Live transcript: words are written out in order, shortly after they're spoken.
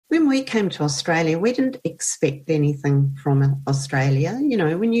When we came to Australia, we didn't expect anything from Australia. You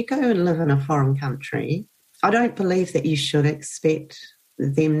know, when you go and live in a foreign country, I don't believe that you should expect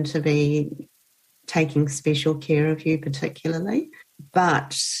them to be taking special care of you particularly.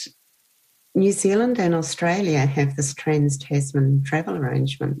 But New Zealand and Australia have this trans-Tasman travel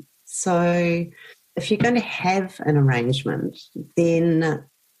arrangement. So if you're going to have an arrangement, then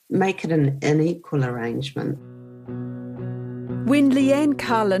make it an equal arrangement. When Leanne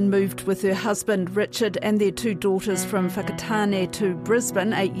Carlin moved with her husband Richard and their 2 daughters from Whakatane to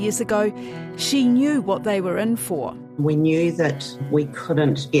Brisbane 8 years ago, she knew what they were in for. We knew that we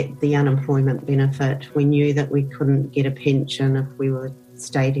couldn't get the unemployment benefit. We knew that we couldn't get a pension if we were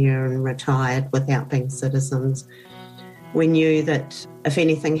stayed here and retired without being citizens. We knew that if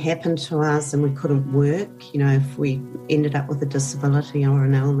anything happened to us and we couldn't work, you know, if we ended up with a disability or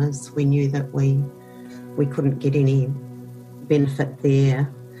an illness, we knew that we couldn't get any benefit there.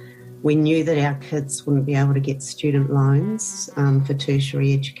 We knew that our kids wouldn't be able to get student loans for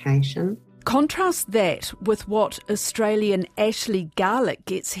tertiary education. Contrast that with what Australian Ashley Garlick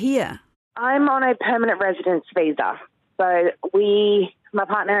gets here. I'm on a permanent residence visa. So my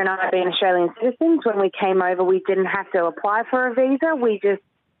partner and I, being Australian citizens, when we came over, we didn't have to apply for a visa.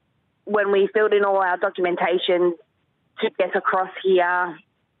 When we filled in all our documentation to get across here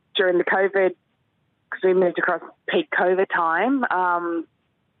during the COVID, because we moved across peak COVID time,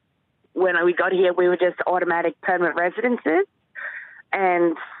 when we got here, we were just automatic permanent residences.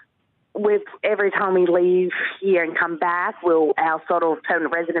 And with every time we leave here and come back, our sort of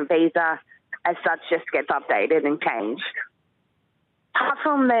permanent resident visa as such just gets updated and changed. Apart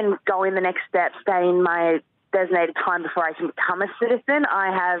from then going the next step, staying my designated time before I can become a citizen,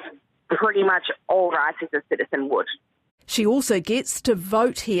 I have pretty much all rights as a citizen would. She also gets to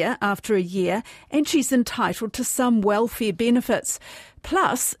vote here after a year, and she's entitled to some welfare benefits.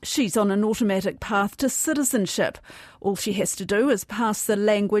 Plus, she's on an automatic path to citizenship. All she has to do is pass the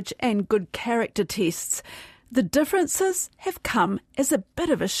language and good character tests. The differences have come as a bit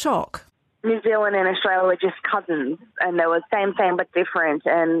of a shock. New Zealand and Australia were just cousins, and they were same but different.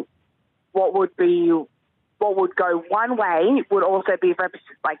 And what would go one way would also go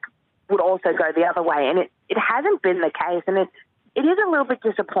the other way, and it hasn't been the case. And it is a little bit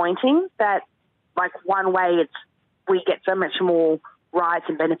disappointing that one way we get so much more rights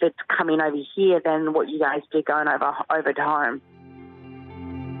and benefits coming over here than what you guys do going over to home.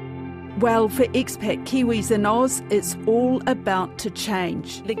 Well, for expat Kiwis in Oz, it's all about to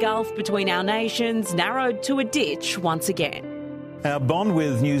change. The gulf between our nations narrowed to a ditch once again. Our bond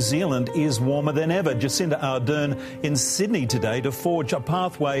with New Zealand is warmer than ever. Jacinda Ardern in Sydney today to forge a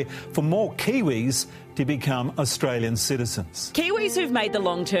pathway for more Kiwis to become Australian citizens. Kiwis who've made the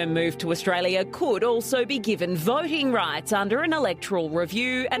long-term move to Australia could also be given voting rights under an electoral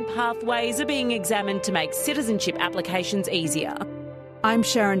review, and pathways are being examined to make citizenship applications easier. I'm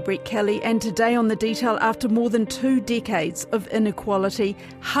Sharon Brett-Kelly, and today on The Detail, after more than 2 decades of inequality,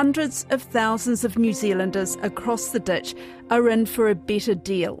 hundreds of thousands of New Zealanders across the ditch are in for a better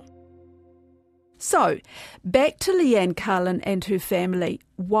deal. So, back to Leanne Carlin and her family,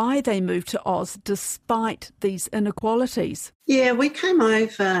 why they moved to Oz despite these inequalities. Yeah, we came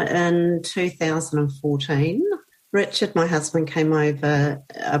over in 2014. Richard, my husband, came over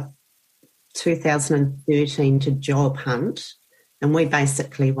 2013 to job hunt. And we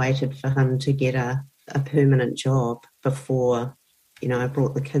basically waited for him to get a permanent job before, I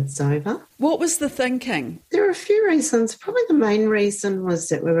brought the kids over. What was the thinking? There were a few reasons. Probably the main reason was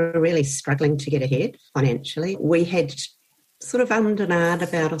that we were really struggling to get ahead financially. We had sort of ummed and ahed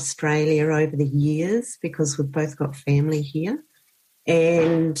about Australia over the years because we've both got family here.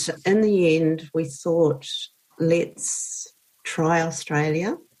 And in the end, we thought, let's try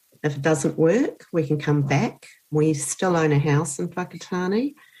Australia. If it doesn't work, we can come back. We still own a house in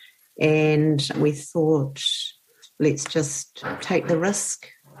Whakatane, and we thought, let's just take the risk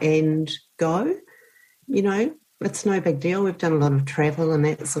and go. It's no big deal. We've done a lot of travel and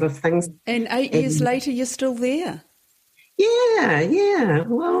that sort of things. And 8 years later, you're still there? Yeah.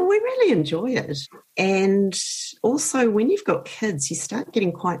 Well, we really enjoy it. And also, when you've got kids, you start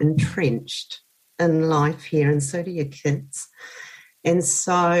getting quite entrenched in life here, and so do your kids. And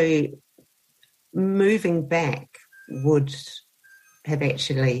so moving back would have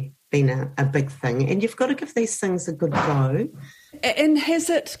actually been a big thing. And you've got to give these things a good go. And has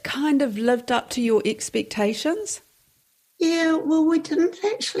it kind of lived up to your expectations? Yeah, well, we didn't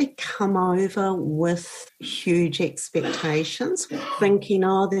actually come over with huge expectations, thinking,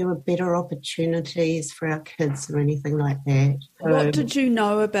 there were better opportunities for our kids or anything like that. What did you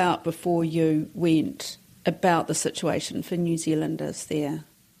know about before you went about the situation for New Zealanders there?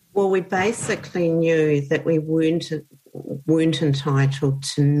 Well, we basically knew that we weren't entitled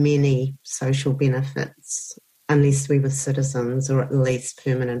to many social benefits unless we were citizens or at least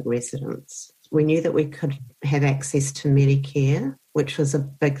permanent residents. We knew that we could have access to Medicare, which was a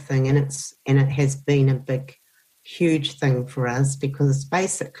big thing, and it has been a big, huge thing for us because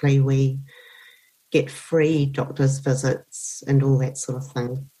basically we get free doctor's visits and all that sort of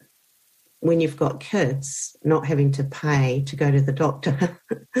thing. When you've got kids, not having to pay to go to the doctor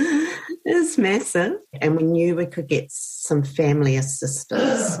is massive. And we knew we could get some family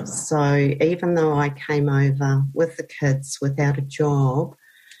assistance. So even though I came over with the kids without a job,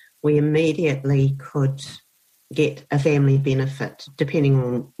 we immediately could get a family benefit depending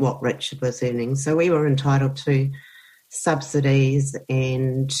on what Richard was earning. So we were entitled to subsidies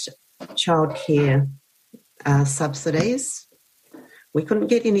and childcare subsidies. We couldn't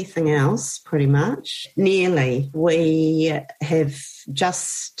get anything else, pretty much. Nearly. We have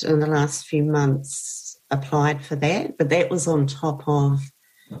just in the last few months applied for that, but that was on top of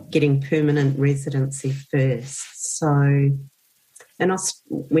getting permanent residency first. So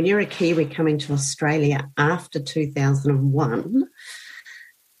when you're a Kiwi coming to Australia after 2001,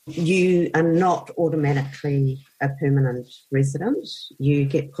 you are not automatically a permanent resident. You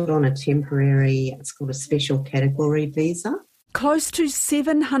get put on a temporary, it's called a special category visa. Close to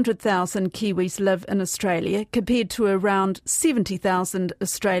 700,000 Kiwis live in Australia compared to around 70,000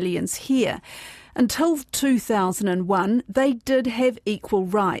 Australians here. Until 2001, they did have equal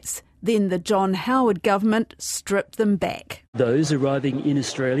rights. Then the John Howard government stripped them back. Those arriving in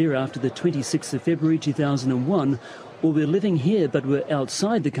Australia after the 26th of February 2001 or were living here but were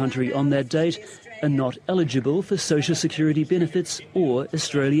outside the country on that date are not eligible for social security benefits or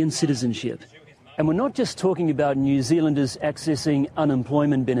Australian citizenship. And we're not just talking about New Zealanders accessing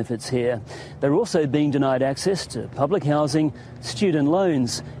unemployment benefits here. They're also being denied access to public housing, student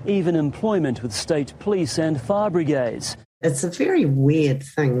loans, even employment with state police and fire brigades. It's a very weird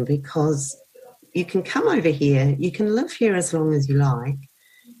thing because you can come over here, you can live here as long as you like,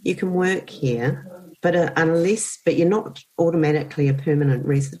 you can work here, but you're not automatically a permanent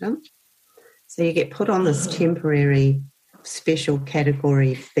resident. So you get put on this temporary special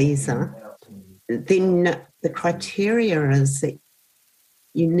category visa. Then the criteria is that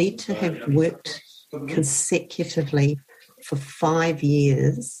you need to have worked consecutively for 5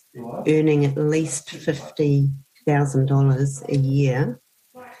 years, earning at least $50,000 a year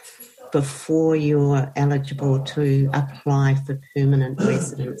before you're eligible to apply for permanent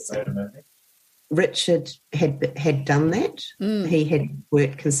residency. Richard had done that. He had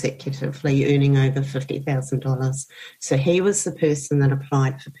worked consecutively, earning over $50,000. So he was the person that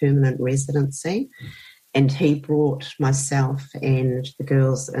applied for permanent residency, and he brought myself and the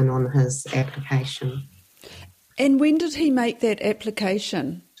girls in on his application. And when did he make that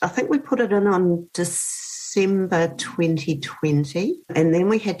application? I think we put it in on December 2020, and then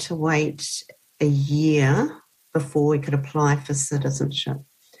we had to wait a year before we could apply for citizenship.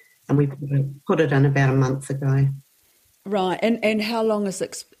 And we put it in about a month ago. Right. And how long is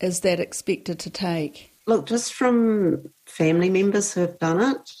that expected to take? Look, just from family members who have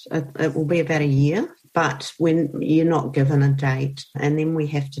done it will be about a year. But when you're not given a date, and then we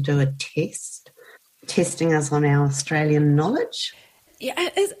have to do a test, testing us on our Australian knowledge. Yeah,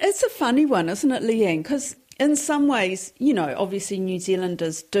 it's a funny one, isn't it, Leanne? Because in some ways, obviously New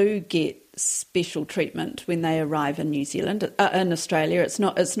Zealanders do get special treatment when they arrive in New Zealand. In Australia, it's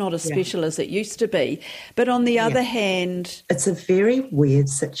not as special as it used to be. But on the other hand, it's a very weird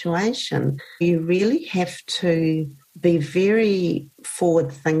situation. You really have to be very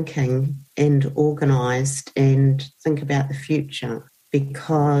forward-thinking and organised and think about the future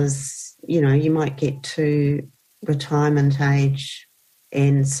because, you might get to retirement age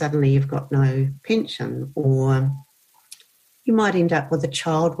and suddenly you've got no pension, or you might end up with a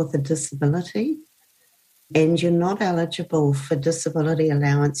child with a disability and you're not eligible for disability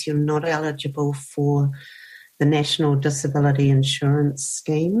allowance, you're not eligible for the National Disability Insurance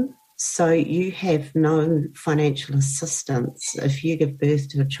Scheme. So you have no financial assistance if you give birth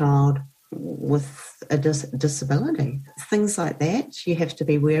to a child with a disability. Things like that you have to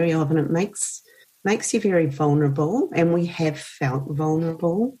be wary of, and it makes you very vulnerable, and we have felt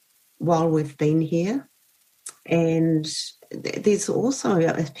vulnerable while we've been here. And there's also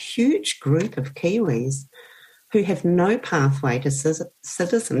a huge group of Kiwis who have no pathway to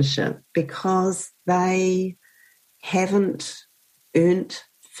citizenship because they haven't earned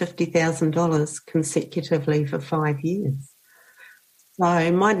 $50,000 consecutively for 5 years.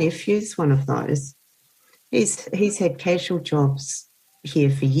 So my nephew's one of those. He's had casual jobs here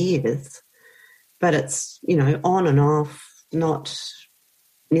for years, but it's, on and off, not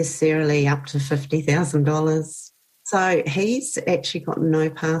necessarily up to $50,000. So he's actually got no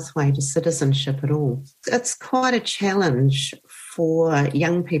pathway to citizenship at all. It's quite a challenge for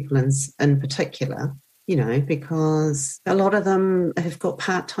young people in particular, you know, because a lot of them have got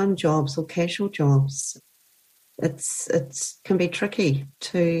part-time jobs or casual jobs. It can be tricky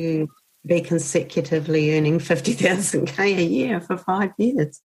to be consecutively earning $50,000 a year for 5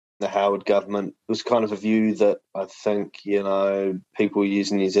 years. The Howard government was kind of a view that I think, you know, people were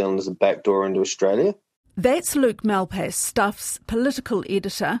using New Zealand as a backdoor into Australia. That's Luke Malpass, Stuff's political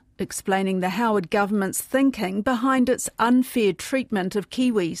editor, explaining the Howard government's thinking behind its unfair treatment of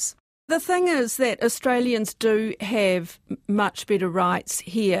Kiwis. The thing is that Australians do have much better rights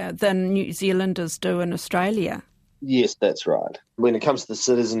here than New Zealanders do in Australia. Yes, that's right. When it comes to the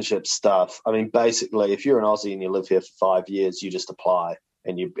citizenship stuff, I mean, basically, if you're an Aussie and you live here for 5 years, you just apply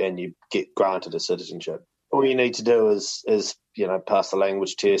and you get granted a citizenship. All you need to do is you know, pass the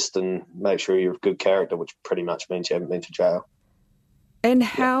language test and make sure you're of good character, which pretty much means you haven't been to jail. And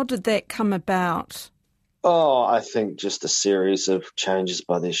how did that come about? Oh, I think just a series of changes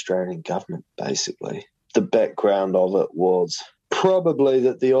by the Australian government, basically. The background of it was probably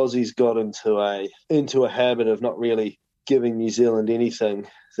that the Aussies got into a habit of not really giving New Zealand anything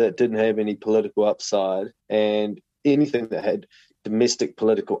that didn't have any political upside, and anything that had domestic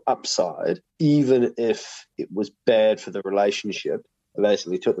political upside, even if it was bad for the relationship, I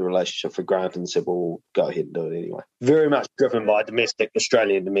basically took the relationship for granted and said, well, we'll go ahead and do it anyway. Very much driven by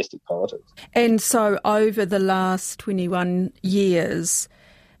Australian domestic politics. And so over the last 21 years,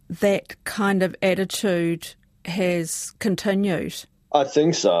 that kind of attitude has continued. I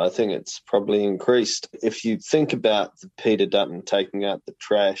think so. I think it's probably increased. If you think about the Peter Dutton taking out the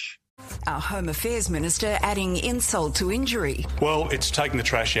trash, our Home Affairs Minister adding insult to injury. Well, it's taking the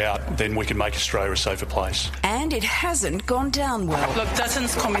trash out, then we can make Australia a safer place. And it hasn't gone down well. Look,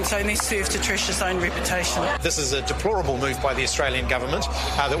 Dutton's comments only serve to trash his own reputation. This is a deplorable move by the Australian government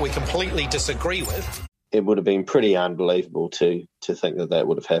that we completely disagree with. It would have been pretty unbelievable to think that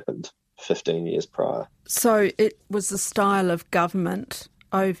would have happened 15 years prior. So it was the style of government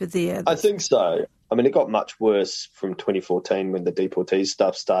over there? I think so. I mean, it got much worse from 2014 when the deportees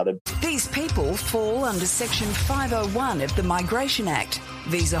stuff started. These people fall under Section 501 of the Migration Act.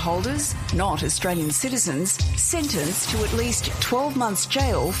 Visa holders, not Australian citizens, sentenced to at least 12 months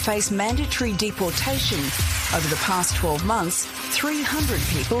jail face mandatory deportation. Over the past 12 months, 300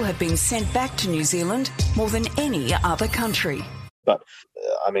 people have been sent back to New Zealand, more than any other country. But,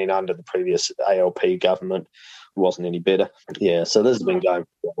 I mean, under the previous ALP government, wasn't any better. Yeah, so this has been going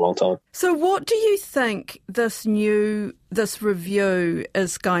for a long time. So what do you think this review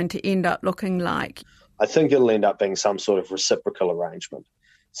is going to end up looking like? I think it'll end up being some sort of reciprocal arrangement.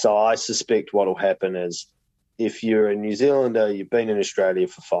 So I suspect what will happen is if you're a New Zealander, you've been in Australia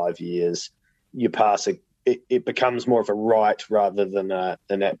for 5 years, you pass it becomes more of a right rather than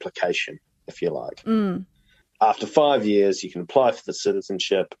an application, if you like. Mm. After 5 years, you can apply for the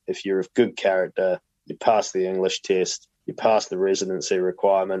citizenship. If you're of good character, you pass the English test, you pass the residency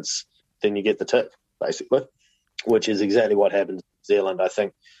requirements, then you get the tick, basically, which is exactly what happened in New Zealand. I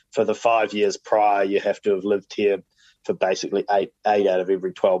think for the 5 years prior, you have to have lived here for basically eight out of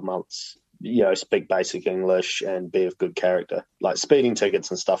every 12 months, you know, speak basic English and be of good character. Like speeding tickets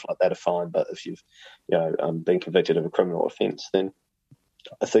and stuff like that are fine, but if you've, you know, been convicted of a criminal offence, then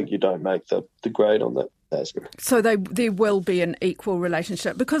I think you don't make the grade on that. So there will be an equal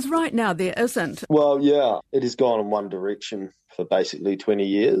relationship, because right now there isn't. Well, yeah, it has gone in one direction for basically 20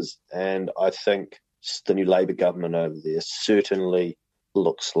 years, and I think the new Labor government over there certainly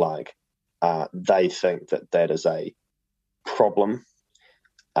looks like they think that is a problem,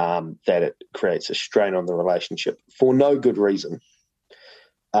 that it creates a strain on the relationship for no good reason,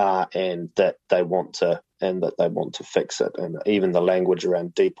 and that they want to fix it. And even the language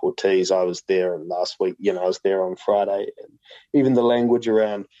around deportees, I was there last week, you know, I was there on Friday, and even the language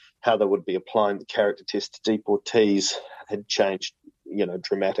around how they would be applying the character test to deportees had changed, you know,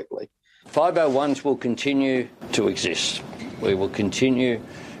 dramatically. 501s will continue to exist. We will continue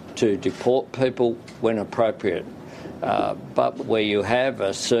to deport people when appropriate. But where you have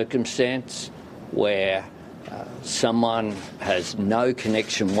a circumstance where someone has no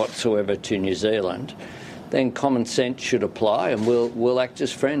connection whatsoever to New Zealand, then common sense should apply, and we'll act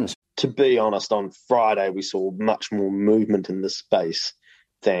as friends. To be honest, on Friday we saw much more movement in this space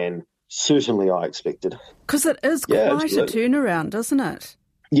than certainly I expected. Because it is quite a turnaround, isn't it?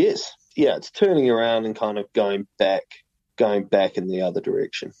 Yes. Yeah, it's turning around and kind of going back in the other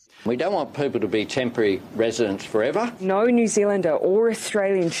direction. We don't want people to be temporary residents forever. No New Zealander or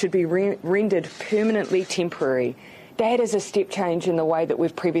Australian should be rendered permanently temporary. that is a step change in the way that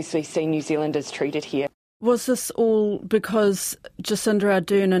we've previously seen New Zealanders treated here. Was this all because Jacinda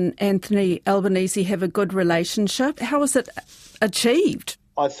Ardern and Anthony Albanese have a good relationship? How was it achieved?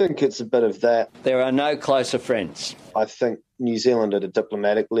 I think it's a bit of that. There are no closer friends. I think New Zealand at a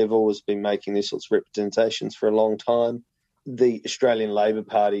diplomatic level has been making these sorts of representations for a long time. The Australian Labor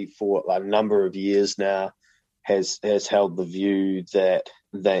Party for a number of years now has held the view that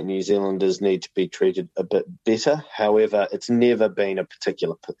New Zealanders need to be treated a bit better. However, it's never been a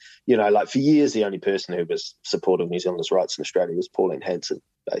particular, for years the only person who was supportive of New Zealanders' rights in Australia was Pauline Hanson,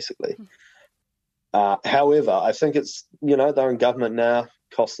 basically. However, I think it's, they're in government now,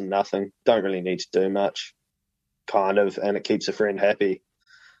 costs them nothing, don't really need to do much, kind of, and it keeps a friend happy.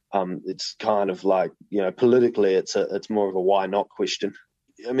 It's kind of like, politically it's more of a why not question.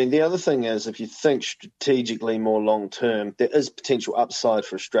 I mean, the other thing is, if you think strategically more long term, there is potential upside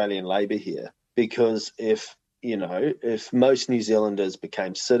for Australian Labor here, because if most New Zealanders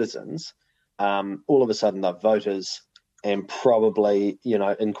became citizens, all of a sudden they're voters, and probably,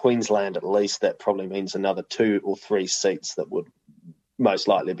 in Queensland at least, that probably means another 2 or 3 seats that would most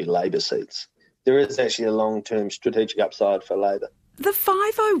likely be Labor seats. There is actually a long-term strategic upside for Labor. The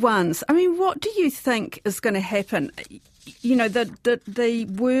 501s, I mean, what do you think is going to happen? The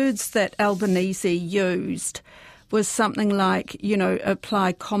words that Albanese used was something like,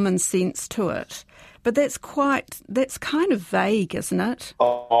 apply common sense to it. But that's kind of vague, isn't it?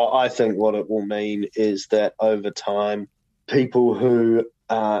 I think what it will mean is that over time, people who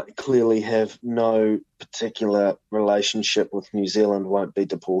clearly have no particular relationship with New Zealand won't be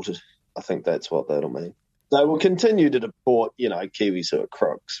deported. I think that's what that'll mean. They will continue to deport, Kiwis who are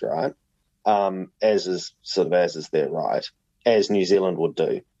crooks, right? As is their right, as New Zealand would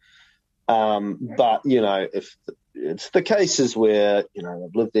do. But, if it's the cases where,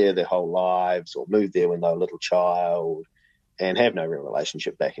 they've lived there their whole lives or moved there when they were a little child and have no real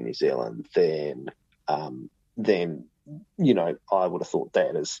relationship back in New Zealand, then I would have thought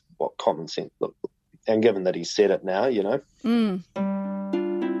that is what common sense looked like. And given that he said it now,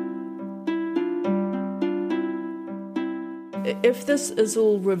 If this is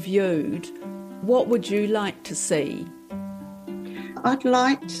all reviewed, what would you like to see? I'd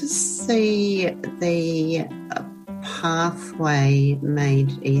like to see the pathway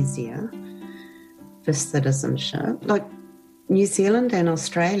made easier for citizenship. Like New Zealand and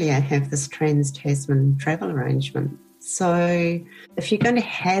Australia have this trans-Tasman travel arrangement. So if you're going to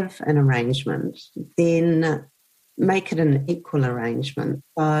have an arrangement, then make it an equal arrangement.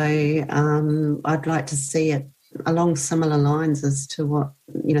 So I'd like to see it along similar lines as to what,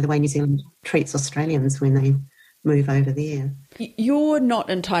 the way New Zealand treats Australians when they move over there. You're not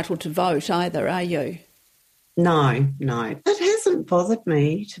entitled to vote either, are you? No. It hasn't bothered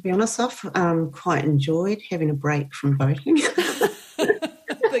me, to be honest. I've quite enjoyed having a break from voting.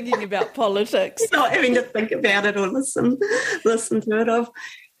 Thinking about politics. Not having to think about it or listen to it. I've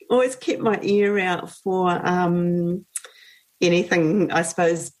always kept my ear out for anything, I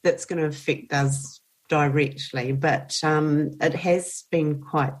suppose, that's going to affect us directly, but it has been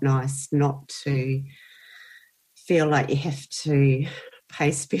quite nice not to feel like you have to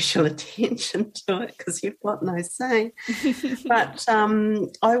pay special attention to it because you've got no say. But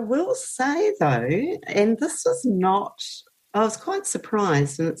I will say, though, and this was not, I was quite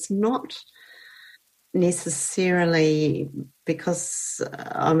surprised, and it's not necessarily because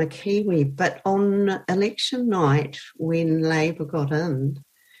I'm a Kiwi, but on election night when Labor got in,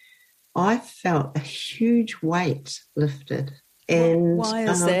 I felt a huge weight lifted. And why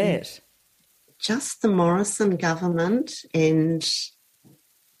is that? Just the Morrison government and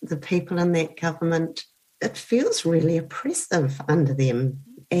the people in that government, it feels really oppressive under them.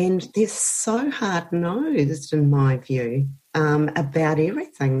 And they're so hard-nosed, in my view, about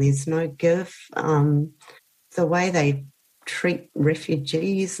everything. There's no give. The way they treat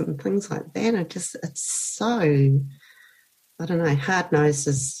refugees and things like that, it's so, I don't know, hard-nosed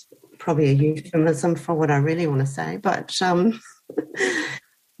is probably a euphemism for what I really want to say. But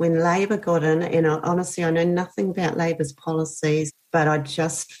when Labor got in, and honestly, I know nothing about Labor's policies, but I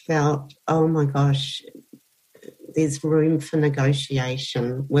just felt, oh my gosh, there's room for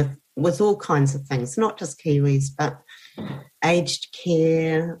negotiation with all kinds of things, not just Kiwis, but aged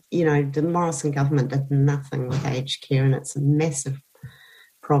care. The Morrison government did nothing with aged care, and it's a massive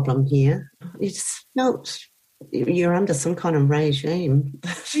problem here. You just felt you're under some kind of regime.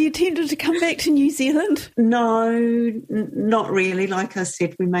 You intended to come back to New Zealand? No, not really. Like I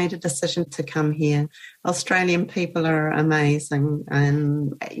said, we made a decision to come here. Australian people are amazing,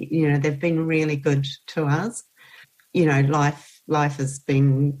 and they've been really good to us. Life has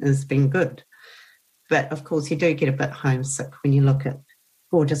been good. But, of course, you do get a bit homesick when you look at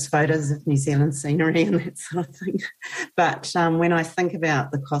gorgeous photos of New Zealand scenery and that sort of thing. But when I think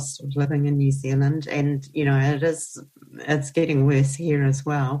about the cost of living in New Zealand, and, you know, it's getting worse here as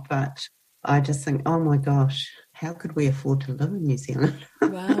well, but I just think, oh, my gosh, how could we afford to live in New Zealand?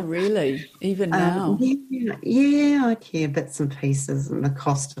 Wow, really? Even now? Yeah, I hear bits and pieces and the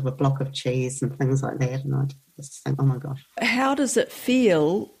cost of a block of cheese and things like that, and I just think, oh, my gosh. How does it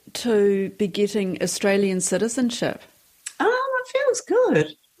feel to be getting Australian citizenship? It feels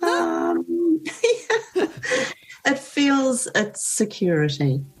good. It feels it's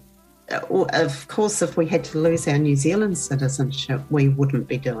security. Of course, if we had to lose our New Zealand citizenship, we wouldn't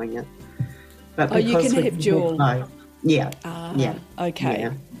be doing it. But you can have dual. Yeah.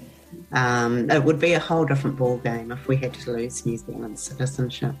 Okay. Yeah. It would be a whole different ball game if we had to lose New Zealand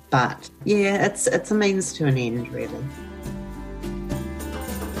citizenship. But yeah, it's a means to an end, really.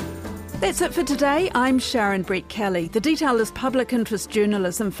 That's it for today. I'm Sharon Brett Kelly. The Detail is public interest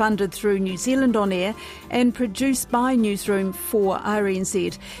journalism funded through New Zealand On Air and produced by Newsroom for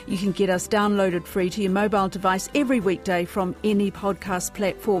RNZ. You can get us downloaded free to your mobile device every weekday from any podcast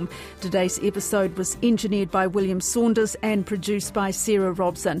platform. Today's episode was engineered by William Saunders and produced by Sarah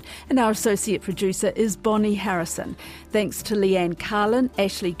Robson. And our associate producer is Bonnie Harrison. Thanks to Leanne Carlin,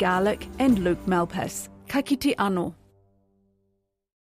 Ashley Garlick and Luke Malpass. Ka kite anō.